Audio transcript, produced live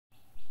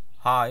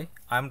Hi,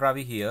 I'm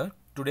Ravi here.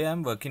 Today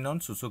I'm working on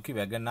Suzuki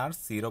Wagon R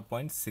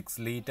 0.6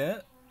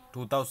 liter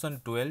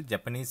 2012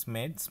 Japanese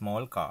made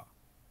small car.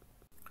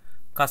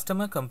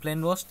 Customer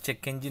complaint was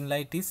check engine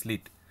light is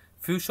lit.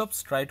 Few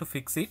shops try to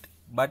fix it,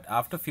 but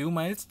after few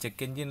miles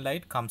check engine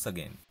light comes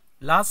again.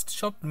 Last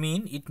shop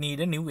mean it need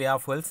a new air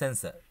fuel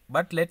sensor,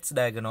 but let's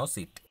diagnose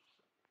it.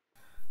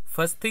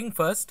 First thing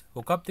first,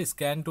 hook up the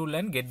scan tool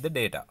and get the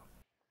data.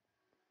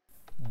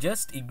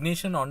 Just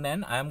ignition on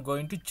and I am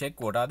going to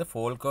check what are the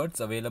fault codes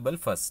available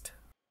first.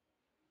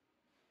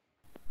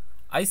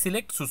 I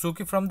select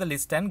Suzuki from the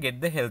list and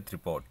get the health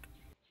report.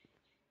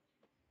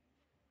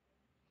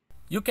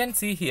 You can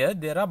see here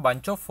there are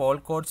bunch of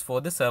fault codes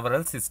for the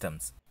several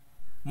systems.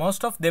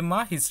 Most of them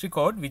are history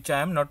code which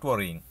I am not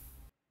worrying.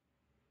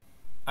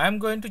 I am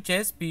going to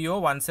chase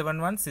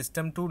P0171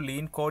 system to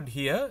lean code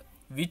here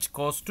which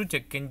cause to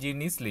check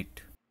engine is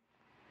lit.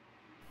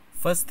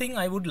 First thing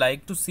I would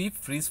like to see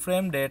freeze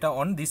frame data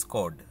on this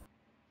code.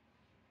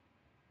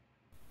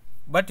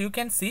 But you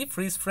can see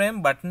freeze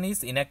frame button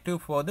is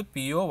inactive for the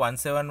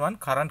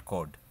P0171 current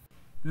code.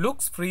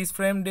 Looks freeze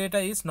frame data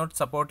is not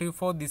supportive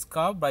for this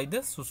car by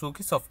the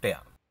Suzuki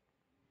software.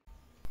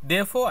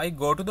 Therefore I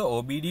go to the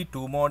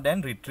OBD2 mode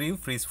and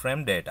retrieve freeze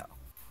frame data.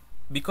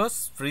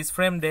 Because freeze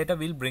frame data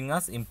will bring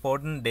us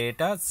important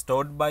data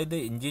stored by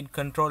the engine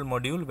control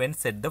module when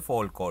set the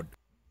fault code.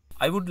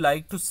 I would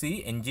like to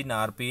see engine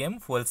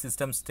RPM, fuel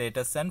system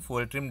status and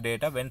fuel trim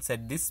data when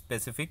set this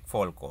specific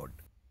fault code.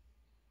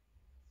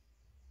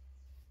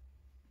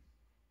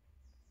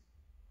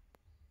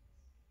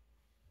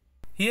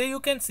 Here you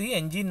can see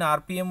engine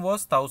RPM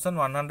was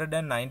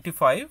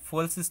 1195,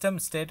 fuel system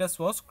status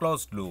was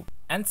closed loop.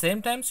 And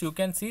same times you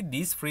can see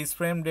these freeze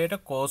frame data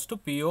caused to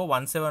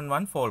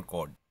P0171 fault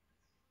code.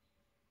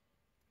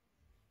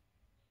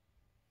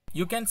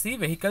 You can see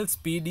vehicle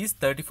speed is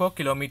 34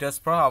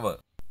 km per hour.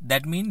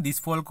 That means this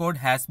fault code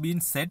has been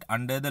set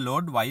under the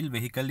load while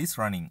vehicle is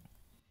running.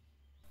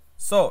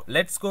 So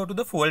let's go to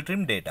the fuel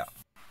trim data.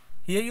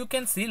 Here you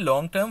can see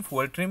long-term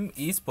fuel trim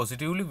is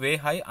positively way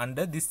high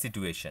under this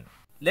situation.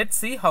 Let's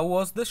see how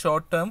was the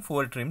short-term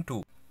fuel trim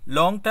too.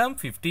 Long-term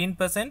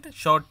 15%,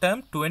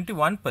 short-term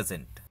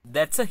 21%.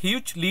 That's a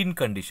huge lean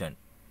condition.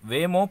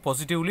 Way more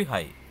positively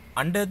high.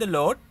 Under the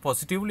load,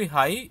 positively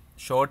high,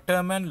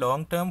 short-term and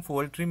long-term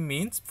fuel trim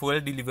means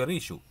fuel delivery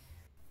issue.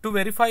 To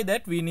verify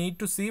that, we need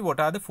to see what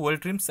are the fuel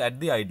trims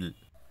at the idle.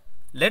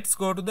 Let's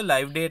go to the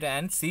live data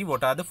and see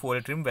what are the fuel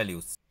trim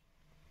values.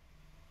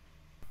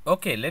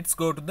 Okay, let's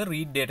go to the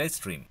read data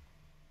stream.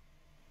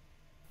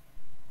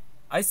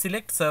 I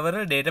select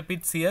several data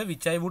bits here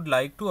which I would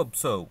like to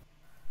observe.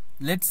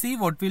 Let's see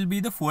what will be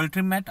the fuel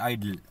trim at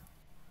idle.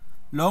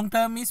 Long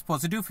term is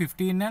positive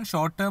 15 and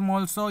short term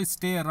also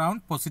stay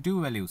around positive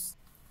values.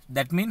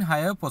 That means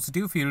higher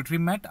positive fuel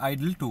trim at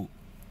idle too.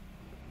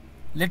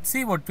 Let's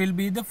see what will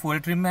be the fuel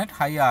trim at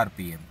high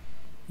RPM.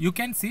 You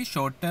can see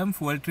short term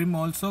fuel trim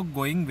also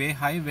going way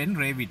high when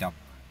rev it up.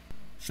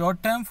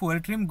 Short term fuel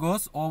trim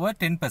goes over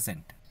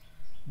 10%.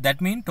 That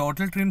means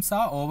total trims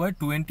are over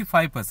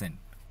 25%.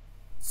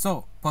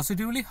 So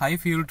positively high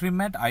fuel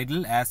trim at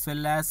idle as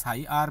well as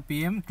high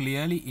RPM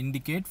clearly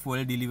indicate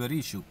fuel delivery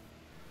issue.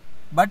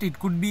 But it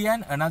could be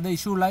another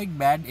issue like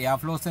bad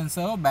airflow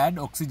sensor or bad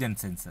oxygen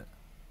sensor.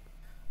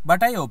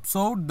 But I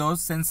observed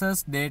those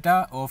sensors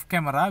data off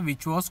camera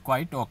which was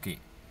quite okay.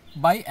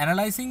 By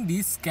analyzing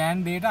these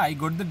scan data, I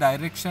got the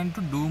direction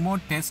to do more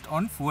tests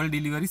on fuel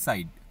delivery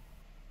side.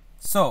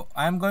 So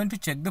I am going to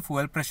check the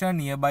fuel pressure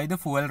nearby the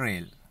fuel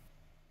rail.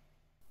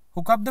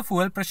 Hook up the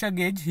fuel pressure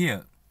gauge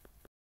here.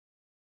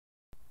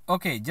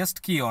 Okay,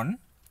 just key on.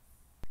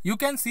 You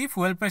can see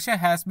fuel pressure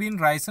has been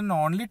risen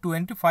only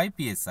 25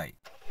 psi.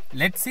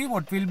 Let's see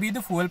what will be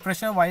the fuel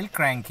pressure while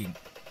cranking.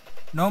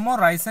 No more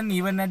risen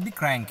even at the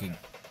cranking.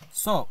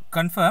 So,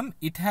 confirm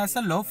it has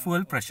a low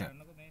fuel pressure.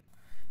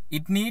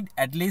 It need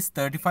at least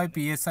 35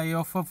 psi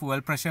of a fuel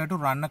pressure to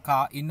run a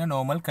car in a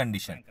normal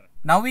condition.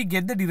 Now we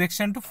get the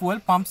direction to fuel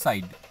pump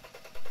side.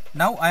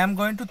 Now I am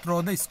going to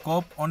throw the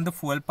scope on the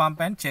fuel pump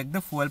and check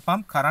the fuel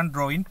pump current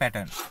draw-in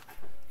pattern.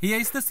 Here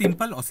is the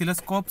simple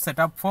oscilloscope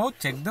setup for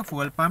check the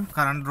fuel pump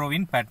current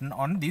draw-in pattern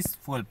on this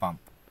fuel pump.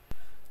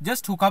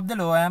 Just hook up the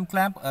low amp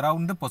clamp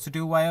around the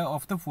positive wire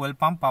of the fuel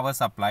pump power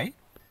supply.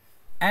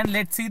 And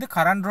let's see the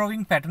current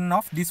drawing pattern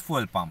of this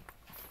fuel pump.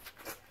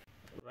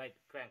 Right,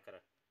 crank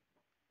current.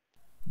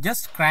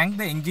 Just crank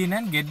the engine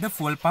and get the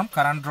fuel pump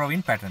current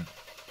drawing pattern.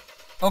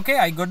 Okay,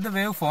 I got the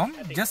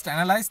waveform. Just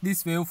analyze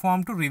this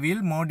waveform to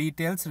reveal more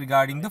details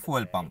regarding the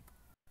fuel pump.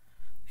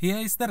 Here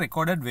is the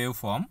recorded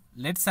waveform.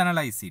 Let's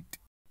analyze it.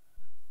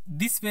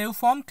 This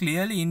waveform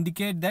clearly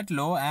indicates that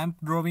low amp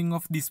drawing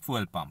of this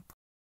fuel pump.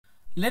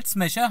 Let's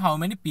measure how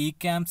many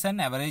peak amps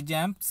and average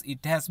amps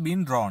it has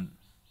been drawn.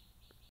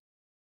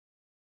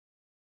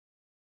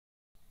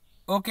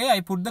 Okay, I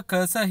put the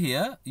cursor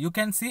here. You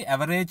can see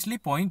averagely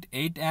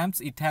 0.8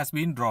 amps it has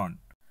been drawn.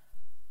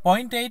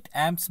 0.8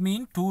 amps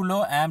mean too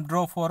low amp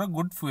draw for a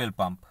good fuel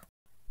pump.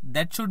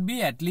 That should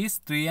be at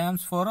least 3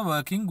 amps for a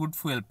working good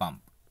fuel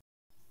pump.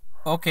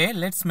 Okay,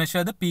 let's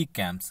measure the peak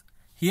amps.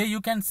 Here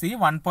you can see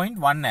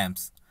 1.1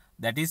 amps.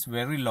 That is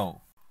very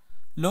low.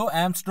 Low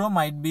amps draw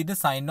might be the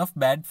sign of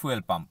bad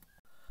fuel pump.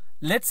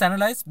 Let's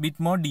analyze bit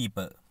more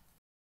deeper.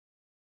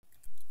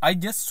 I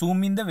just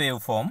zoom in the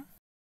waveform.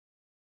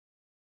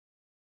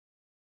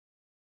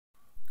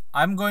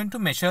 I am going to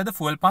measure the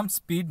fuel pump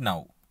speed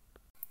now.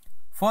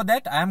 For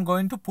that I am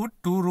going to put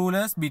two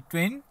rulers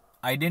between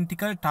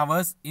identical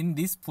towers in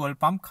this fuel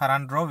pump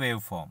current draw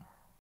waveform.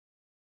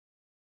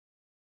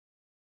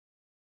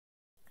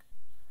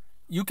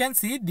 You can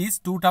see these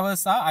two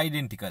towers are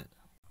identical.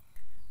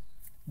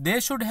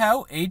 They should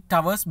have 8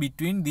 towers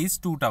between these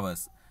two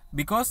towers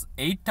because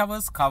 8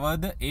 towers cover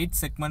the 8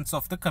 segments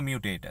of the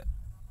commutator.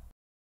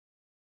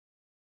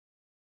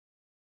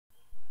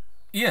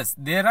 Yes,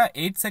 there are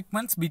 8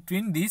 segments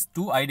between these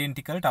two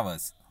identical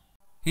towers.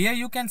 Here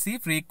you can see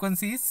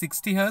frequency is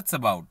 60 Hz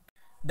about.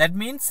 That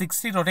means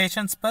 60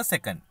 rotations per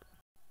second.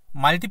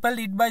 Multiply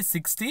it by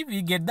 60,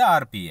 we get the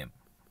RPM.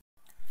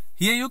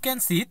 Here you can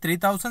see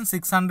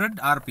 3600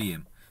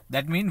 RPM.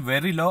 That means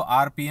very low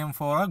RPM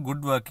for a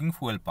good working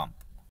fuel pump.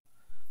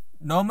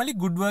 Normally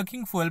good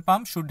working fuel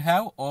pump should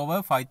have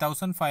over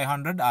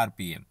 5500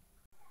 RPM.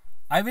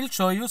 I will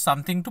show you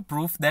something to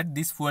prove that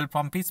this fuel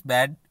pump is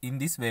bad in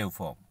this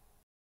waveform.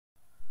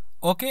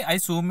 Okay, I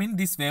zoom in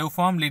this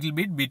waveform little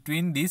bit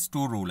between these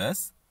two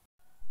rulers.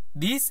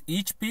 These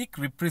each peak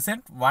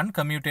represent one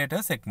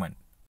commutator segment.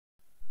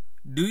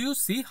 Do you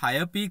see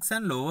higher peaks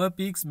and lower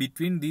peaks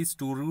between these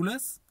two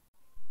rulers?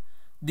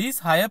 These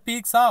higher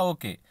peaks are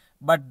okay,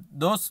 but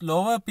those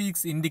lower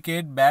peaks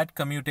indicate bad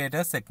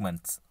commutator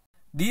segments.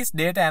 These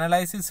data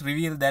analysis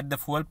reveal that the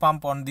fuel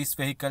pump on this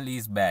vehicle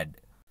is bad.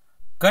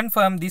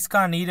 Confirm this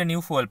car need a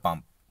new fuel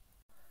pump.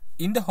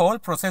 In the whole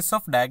process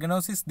of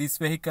diagnosis, this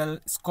vehicle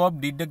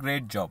scope did a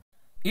great job.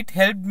 It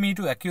helped me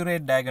to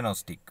accurate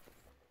diagnostic.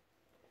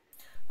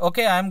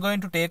 Okay, I am going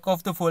to take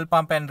off the fuel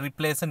pump and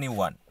replace a new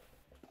one.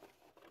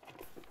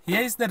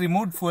 Here is the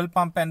removed fuel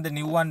pump and the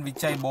new one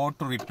which I bought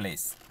to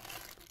replace.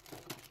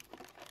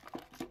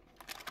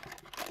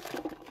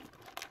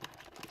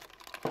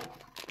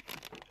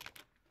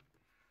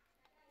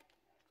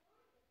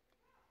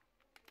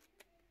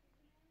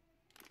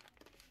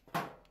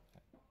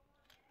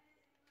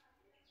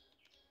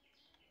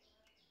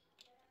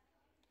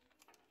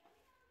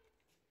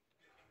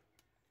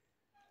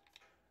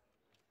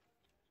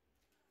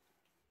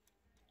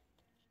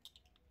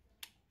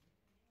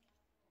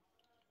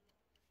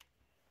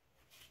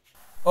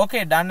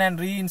 Okay, done and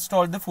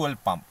reinstall the fuel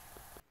pump.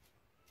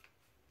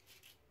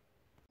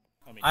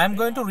 I am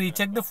going to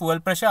recheck the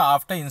fuel pressure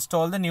after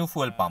install the new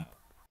fuel pump.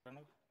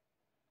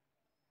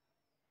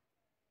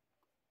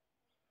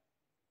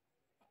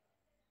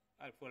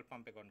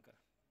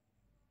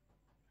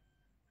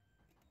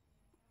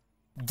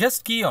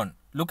 Just key on.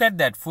 Look at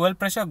that, fuel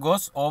pressure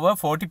goes over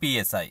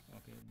 40 psi.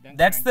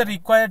 That's the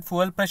required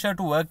fuel pressure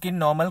to work in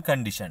normal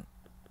condition.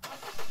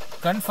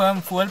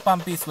 Confirm fuel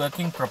pump is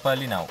working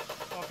properly now.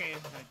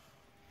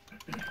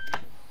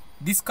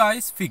 This car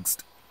is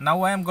fixed.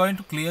 Now I am going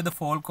to clear the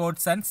fault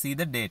codes and see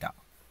the data.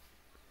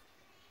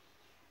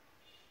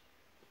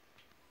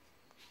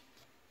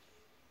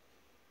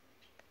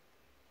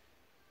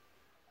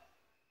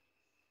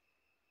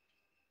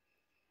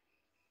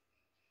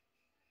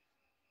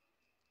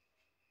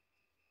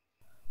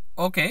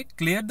 Okay,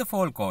 cleared the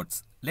fault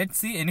codes. Let's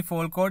see any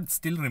fault code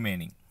still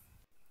remaining.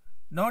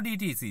 No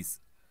DTCs.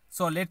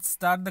 So let's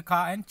start the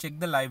car and check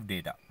the live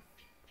data.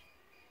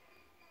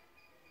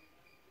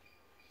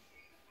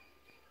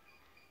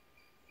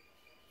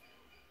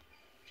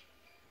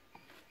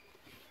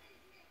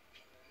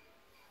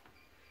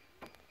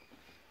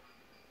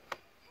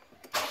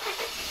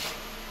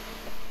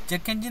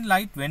 Check engine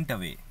light went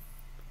away.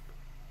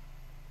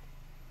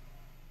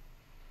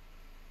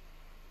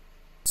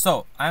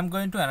 So, I am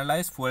going to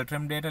analyze fuel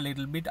trim data a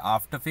little bit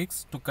after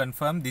fix to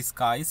confirm this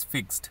car is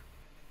fixed.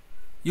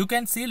 You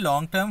can see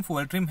long term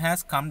fuel trim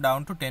has come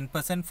down to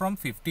 10% from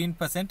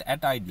 15%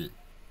 at idle.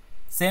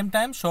 Same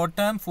time short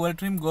term fuel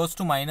trim goes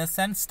to minus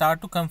and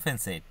start to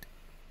compensate.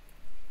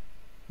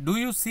 Do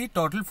you see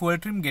total fuel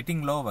trim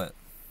getting lower?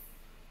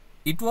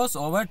 It was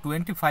over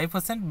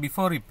 25%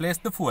 before replace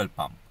the fuel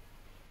pump.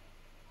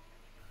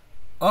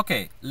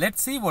 Okay,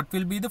 let's see what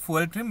will be the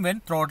fuel trim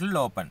when throttle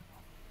open.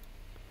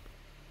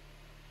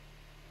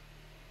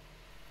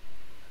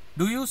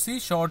 Do you see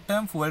short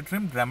term fuel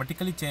trim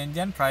dramatically change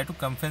and try to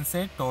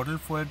compensate total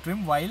fuel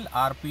trim while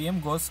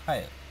RPM goes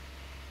higher?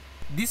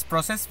 This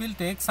process will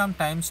take some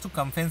time to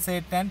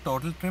compensate and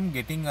total trim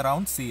getting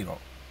around 0.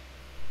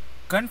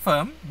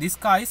 Confirm this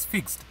car is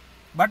fixed,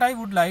 but I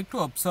would like to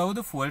observe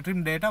the fuel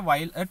trim data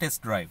while a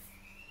test drive.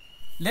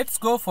 Let's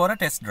go for a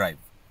test drive.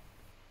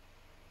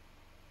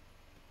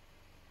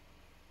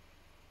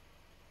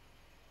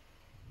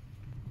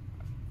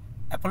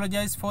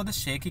 Apologize for the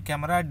shaky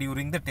camera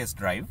during the test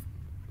drive,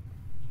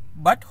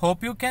 but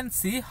hope you can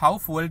see how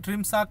fuel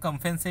trims are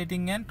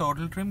compensating and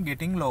total trim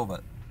getting lower.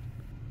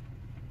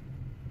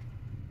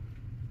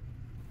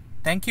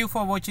 Thank you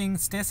for watching.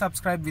 Stay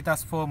subscribed with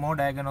us for more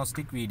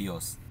diagnostic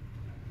videos.